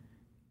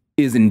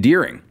is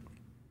endearing.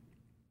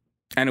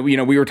 And we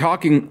were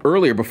talking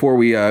earlier before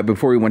we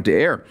went to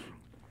air.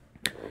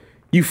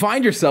 You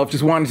find yourself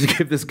just wanting to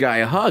give this guy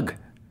a hug.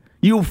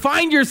 You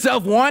find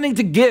yourself wanting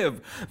to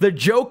give the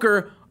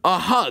Joker a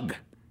hug.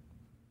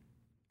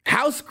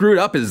 How screwed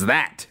up is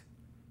that?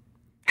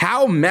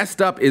 How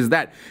messed up is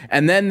that?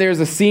 And then there's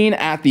a scene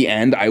at the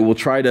end. I will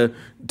try to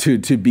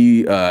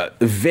be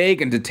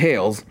vague in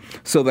details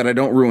so that I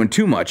don't ruin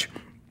too much.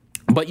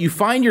 But you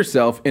find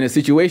yourself in a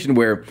situation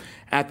where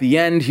at the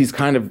end, he's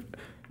kind of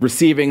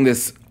receiving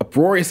this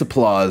uproarious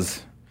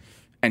applause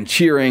and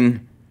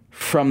cheering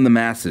from the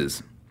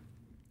masses.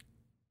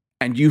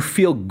 And you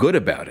feel good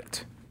about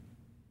it.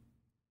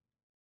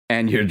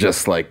 And you're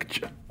just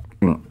like,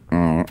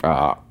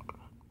 am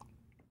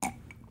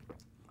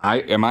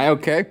I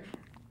okay?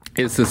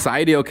 Is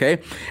society okay?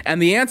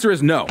 And the answer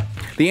is no.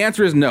 The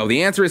answer is no.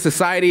 The answer is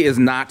society is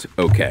not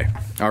okay.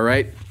 All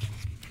right?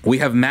 We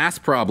have mass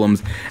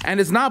problems, and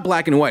it's not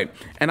black and white.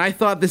 And I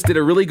thought this did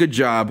a really good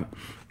job.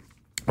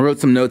 I wrote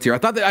some notes here. I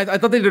thought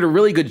they did a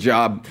really good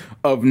job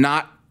of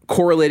not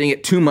correlating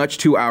it too much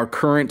to our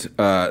current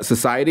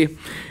society.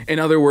 In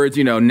other words,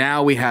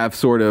 now we have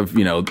sort of,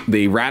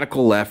 the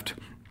radical left,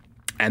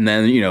 and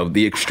then,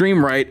 the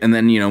extreme right, and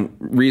then,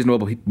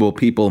 reasonable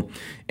people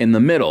in the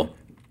middle.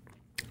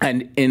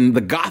 And in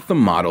the Gotham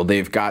model,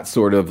 they've got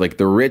sort of like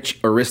the rich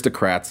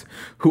aristocrats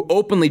who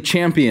openly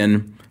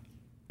champion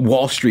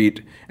Wall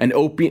Street and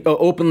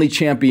openly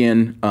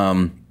champion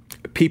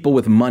people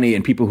with money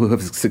and people who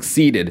have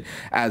succeeded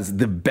as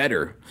the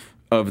better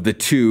of the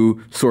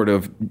two sort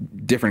of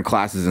different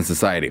classes in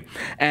society.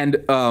 And,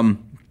 I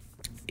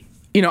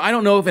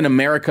don't know if in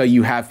America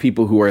you have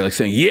people who are like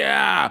saying,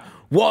 yeah,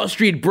 Wall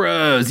Street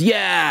bros,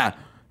 yeah,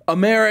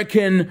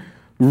 American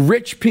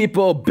rich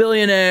people,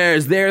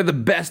 billionaires, they're the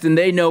best and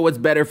they know what's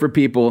better for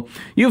people.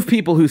 You have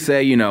people who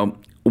say,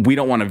 we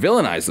don't want to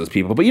villainize those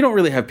people, but you don't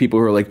really have people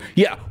who are like,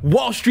 yeah,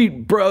 Wall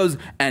Street bros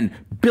and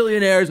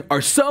billionaires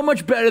are so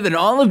much better than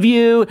all of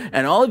you,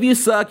 and all of you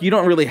suck. You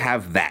don't really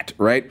have that,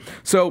 right?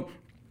 So,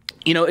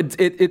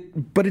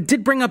 but it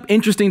did bring up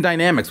interesting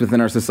dynamics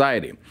within our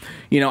society.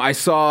 I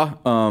saw,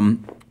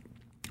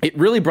 it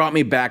really brought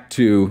me back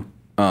to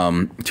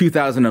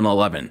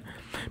 2011.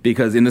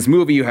 Because in this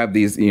movie, you have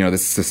these,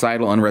 this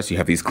societal unrest. You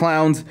have these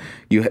clowns,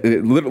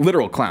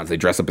 literal clowns. They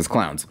dress up as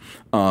clowns.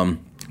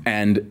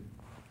 And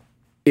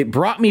it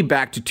brought me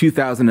back to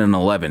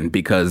 2011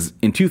 because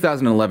in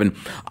 2011,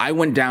 I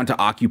went down to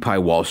Occupy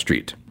Wall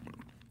Street,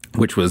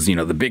 which was,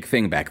 the big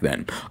thing back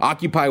then.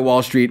 Occupy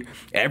Wall Street.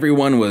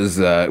 Everyone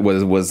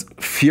was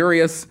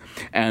furious,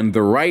 and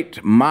the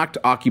right mocked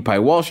Occupy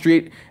Wall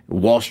Street.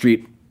 Wall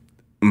Street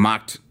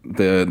mocked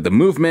the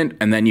movement,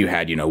 and then you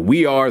had,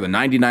 we are the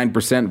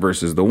 99%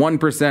 versus the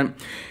 1%.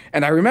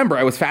 And I remember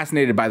I was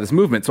fascinated by this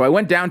movement, so I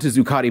went down to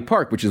Zuccotti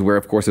Park, which is where,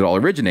 of course, it all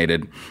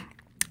originated,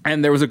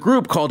 and there was a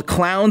group called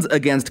Clowns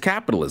Against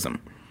Capitalism.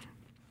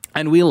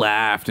 And we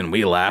laughed and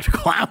we laughed.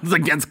 Clowns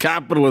against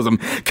capitalism.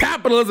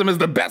 Capitalism is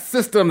the best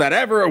system that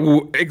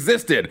ever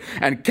existed,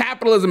 and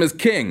capitalism is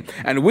king,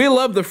 and we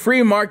love the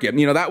free market.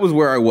 That was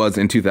where I was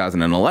in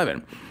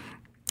 2011.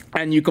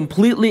 And you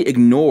completely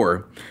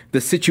ignore the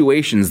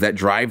situations that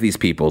drive these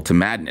people to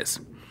madness.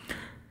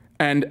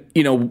 And,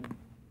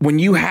 when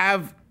you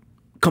have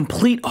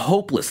complete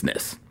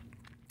hopelessness,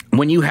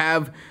 when you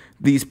have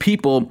these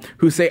people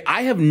who say,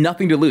 I have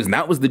nothing to lose, and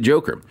that was the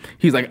Joker.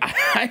 He's like,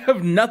 I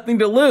have nothing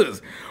to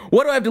lose.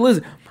 What do I have to lose?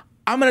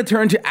 I'm going to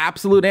turn to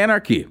absolute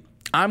anarchy.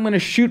 I'm going to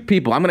shoot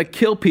people. I'm going to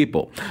kill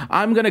people.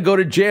 I'm going to go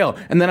to jail,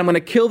 and then I'm going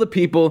to kill the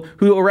people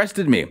who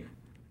arrested me.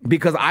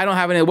 Because I don't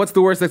have any, what's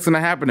the worst that's going to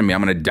happen to me?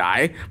 I'm going to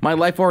die. My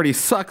life already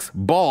sucks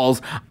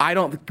balls. I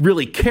don't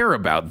really care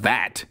about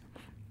that.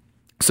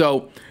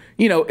 So,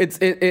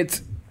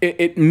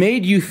 it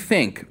made you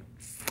think,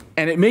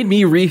 and it made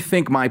me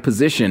rethink my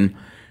position.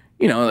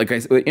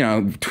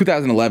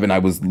 2011, I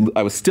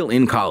was still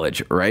in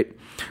college, right?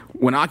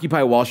 When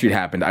Occupy Wall Street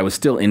happened, I was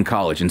still in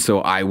college. And so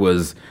I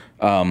was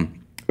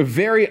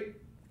very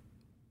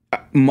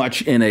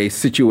much in a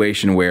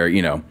situation where,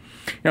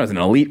 I was in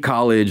an elite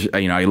college.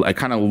 I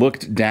kind of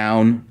looked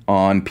down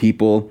on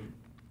people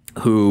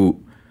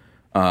who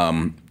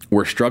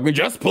were struggling.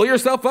 Just pull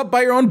yourself up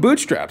by your own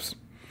bootstraps.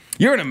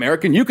 You're an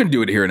American. You can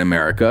do it here in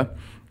America.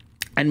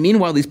 And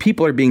meanwhile, these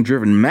people are being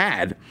driven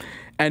mad,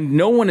 and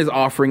no one is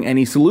offering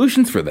any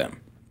solutions for them.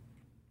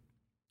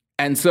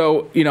 And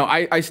so,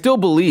 I still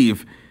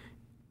believe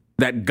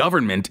that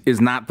government is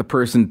not the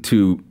person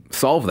to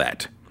solve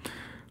that.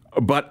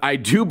 But I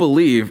do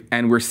believe,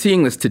 and we're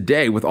seeing this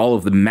today with all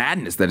of the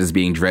madness that is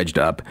being dredged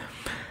up,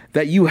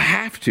 that you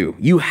have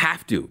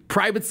to,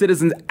 private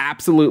citizens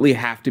absolutely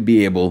have to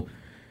be able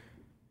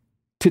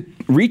to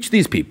reach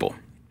these people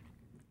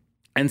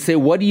and say,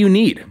 what do you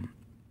need?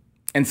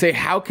 And say,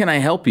 how can I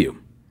help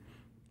you?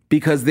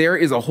 Because there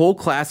is a whole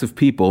class of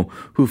people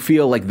who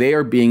feel like they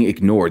are being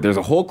ignored. There's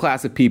a whole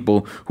class of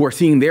people who are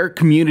seeing their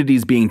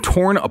communities being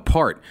torn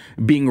apart,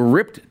 being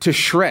ripped to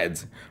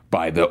shreds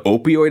by the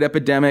opioid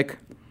epidemic,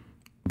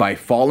 by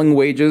falling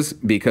wages,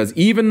 because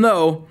even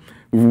though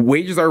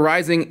wages are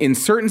rising in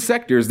certain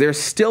sectors, there's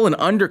still an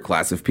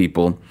underclass of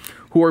people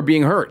who are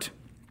being hurt.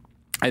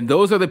 And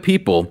those are the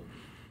people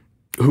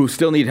who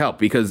still need help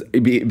because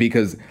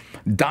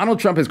Donald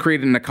Trump has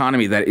created an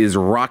economy that is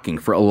rocking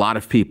for a lot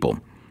of people.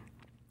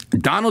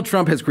 Donald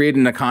Trump has created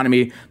an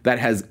economy that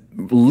has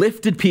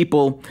lifted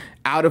people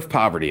out of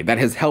poverty, that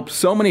has helped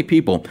so many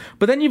people.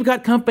 But then you've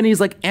got companies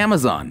like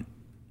Amazon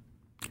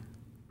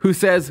who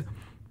says,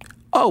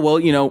 oh, well,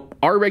 you know,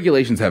 our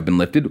regulations have been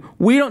lifted.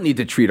 We don't need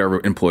to treat our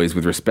employees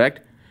with respect.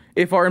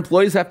 If our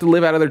employees have to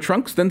live out of their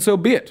trunks, then so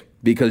be it,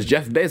 because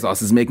Jeff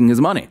Bezos is making his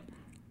money.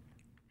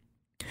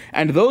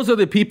 And those are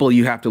the people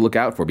you have to look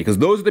out for, because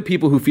those are the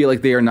people who feel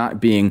like they are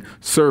not being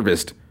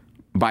serviced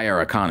by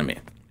our economy.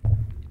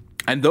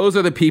 And those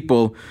are the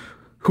people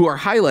who are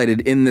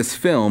highlighted in this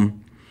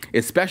film,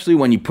 especially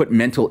when you put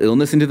mental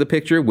illness into the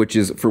picture, which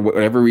is, for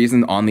whatever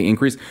reason, on the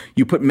increase.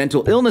 You put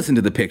mental illness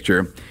into the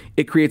picture,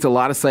 it creates a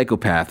lot of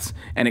psychopaths,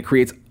 and it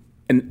creates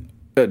an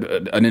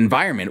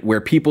environment where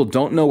people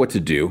don't know what to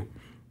do,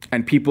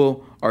 and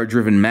people are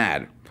driven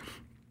mad.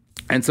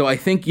 And so I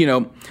think, you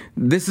know,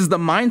 this is the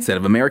mindset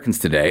of Americans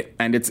today,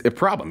 and it's a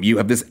problem. You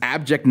have this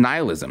abject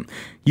nihilism.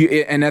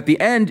 And at the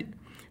end,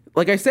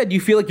 like I said, you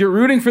feel like you're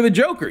rooting for the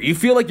Joker. You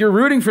feel like you're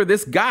rooting for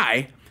this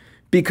guy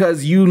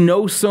because you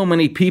know so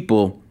many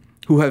people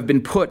who have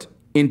been put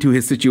into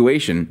his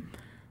situation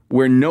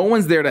where no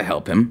one's there to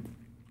help him.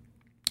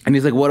 And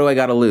he's like, what do I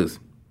got to lose?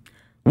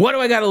 What do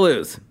I got to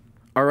lose?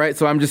 All right,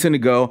 so I'm just going to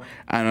go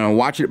and I'm going to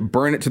watch it,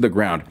 burn it to the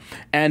ground.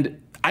 And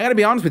I got to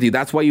be honest with you,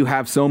 that's why you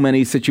have so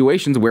many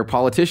situations where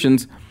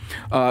politicians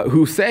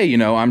who say, you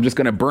know, I'm just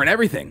going to burn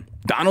everything.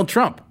 Donald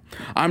Trump.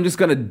 I'm just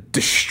going to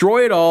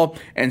destroy it all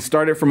and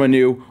start it from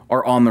anew,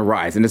 are on the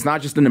rise. And it's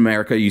not just in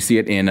America. You see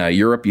it in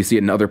Europe. You see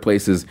it in other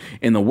places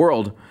in the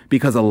world,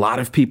 because a lot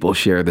of people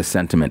share the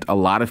sentiment. A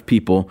lot of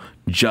people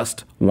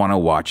just want to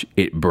watch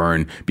it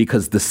burn,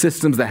 because the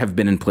systems that have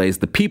been in place,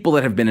 the people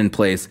that have been in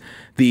place,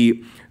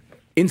 the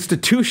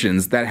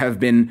institutions that have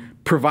been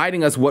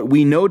providing us what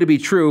we know to be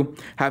true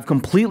have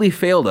completely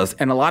failed us.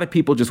 And a lot of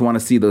people just want to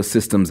see those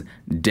systems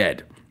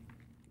dead.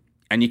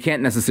 And you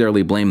can't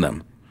necessarily blame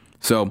them.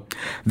 So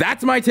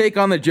that's my take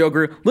on the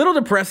Joker. Little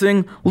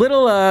depressing, a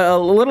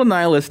little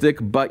nihilistic,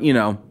 but you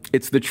know,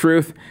 it's the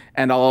truth,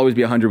 and I'll always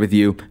be 100 with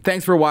you.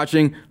 Thanks for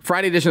watching.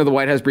 Friday edition of the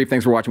White House Brief.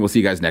 Thanks for watching. We'll see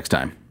you guys next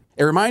time.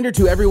 A reminder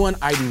to everyone,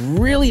 I'd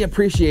really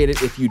appreciate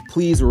it if you'd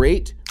please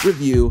rate,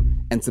 review,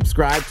 and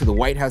subscribe to the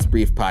White House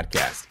Brief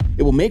podcast.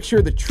 It will make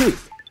sure the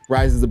truth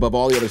rises above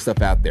all the other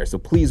stuff out there. So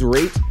please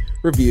rate,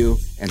 review,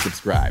 and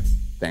subscribe.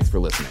 Thanks for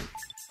listening.